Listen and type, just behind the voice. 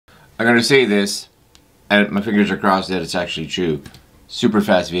I'm gonna say this, and my fingers are crossed that it's actually true. Super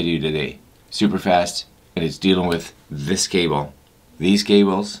fast video today. Super fast, and it's dealing with this cable. These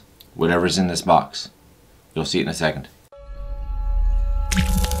cables, whatever's in this box. You'll see it in a second.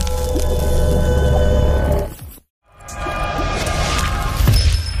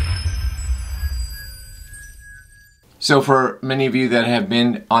 So for many of you that have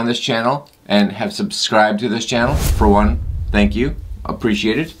been on this channel and have subscribed to this channel, for one, thank you,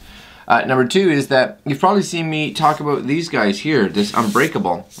 appreciate it. Number two is that you've probably seen me talk about these guys here, this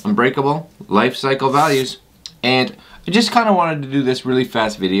Unbreakable life cycle values. And I just kind of wanted to do this really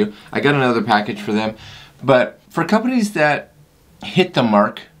fast video. I got another package for them, but for companies that hit the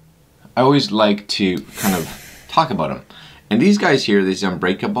mark, I always like to kind of talk about them. And these guys here, these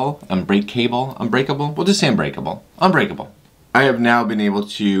Unbreakable, we'll just say Unbreakable. I have now been able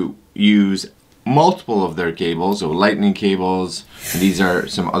to use multiple of their cables, so lightning cables, and these are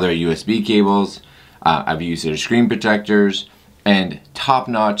some other USB cables. I've used their screen protectors, and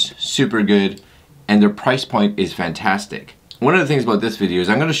top-notch, super good, and their price point is fantastic. One of the things about this video is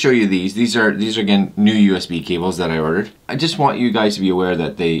I'm going to show you these. These are again new USB cables that I ordered. I just want you guys to be aware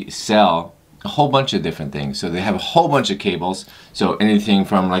that they sell a whole bunch of different things. So they have a whole bunch of cables. So anything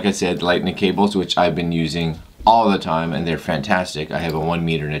from, like I said, lightning cables, which I've been using all the time, and they're fantastic. I have a 1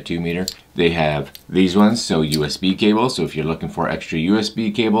 meter and a 2 meter. They have these ones, so USB cables. So if you're looking for extra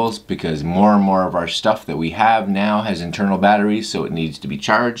USB cables, because more and more of our stuff that we have now has internal batteries, so it needs to be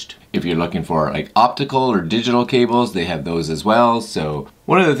charged. If you're looking for like optical or digital cables, they have those as well. So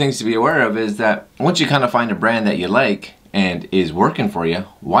one of the things to be aware of is that once you kind of find a brand that you like and is working for you,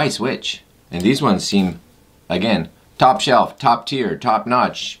 why switch? And these ones seem, again, top shelf, top tier, top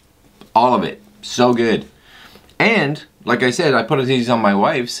notch, all of it, so good. And like I said, I put these on my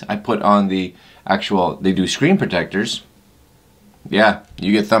wife's. I put on the actual, they do screen protectors. Yeah,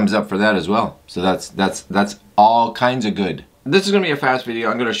 you get thumbs up for that as well. So that's all kinds of good. This is gonna be a fast video.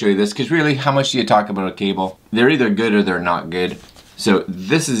 I'm gonna show you this because really, how much do you talk about a cable? They're either good or they're not good. So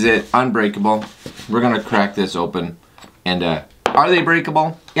this is it, Unbreakable. We're gonna crack this open, and are they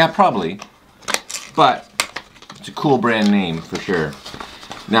breakable? Yeah, probably. But it's a cool brand name for sure.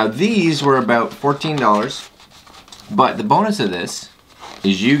 Now these were about $14, but the bonus of this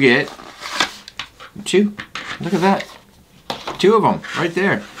is you get two. Look at that. Two of them right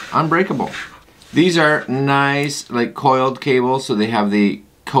there, Unbreakable. These are nice, like coiled cables, so they have the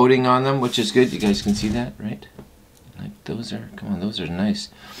coating on them, which is good. You guys can see that, right? Like those are, come on, those are nice.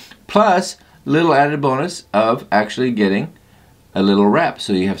 Plus, little added bonus of actually getting a little wrap,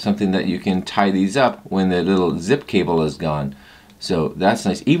 so you have something that you can tie these up when the little zip cable is gone. So that's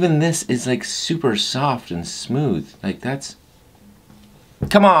nice. Even this is like super soft and smooth. Like that's,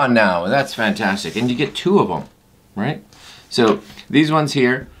 come on now, that's fantastic. And you get two of them, right? So these ones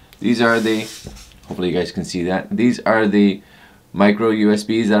here, these are the, hopefully you guys can see that. These are the micro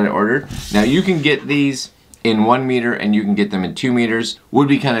USBs that I ordered. Now you can get these in 1 meter and you can get them in 2 meters. Would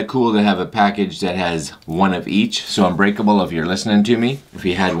be kind of cool to have a package that has one of each. So Unbreakable, if you're listening to me, if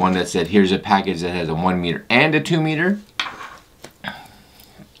you had one that said here's a package that has a 1 meter and a 2 meter,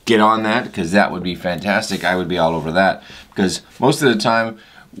 get on that, because that would be fantastic. I would be all over that, because most of the time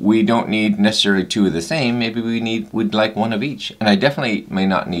we don't need necessarily two of the same. Maybe we'd like one of each, and I definitely may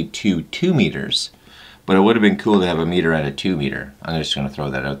not need two 2 meters, but it would have been cool to have a meter and a 2 meter. I'm just going to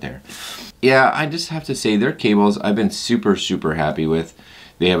throw that out there. Yeah, I just have to say their cables I've been super happy with.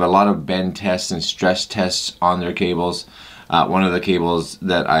 They have a lot of bend tests and stress tests on their cables. One of the cables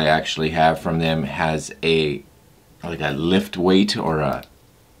that I actually have from them has a lift weight, or a,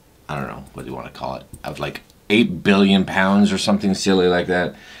 I don't know, what do you want to call it, of like 8 billion pounds or something silly like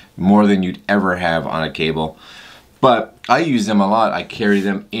that. More than you'd ever have on a cable. But I use them a lot. I carry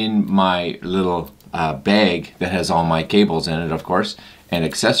them in my little bag that has all my cables in it, of course, and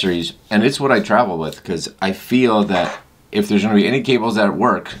accessories, and it's what I travel with, because I feel that if there's going to be any cables that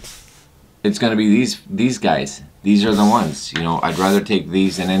work, it's going to be these guys. These are the ones, you know. I'd rather take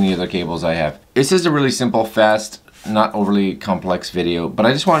these than any other cables I have. This is a really simple, fast, not overly complex video, but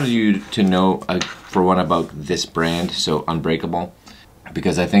I just wanted you to know, for one, about this brand, so Unbreakable,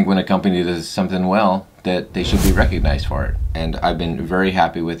 because I think when a company does something well, that they should be recognized for it. And I've been very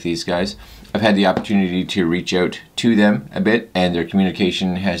happy with these guys. I've had the opportunity to reach out to them a bit, and their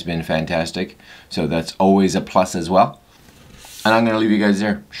communication has been fantastic, so that's always a plus as well. And I'm going to leave you guys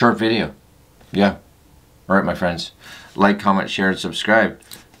there. Short video. Yeah. Alright, my friends. Like, comment, share, and subscribe.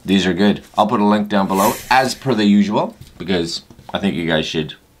 These are good. I'll put a link down below, as per the usual, because I think you guys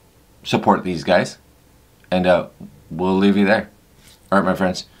should support these guys. And we'll leave you there. Alright, my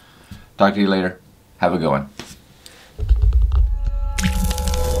friends. Talk to you later. Have a good one.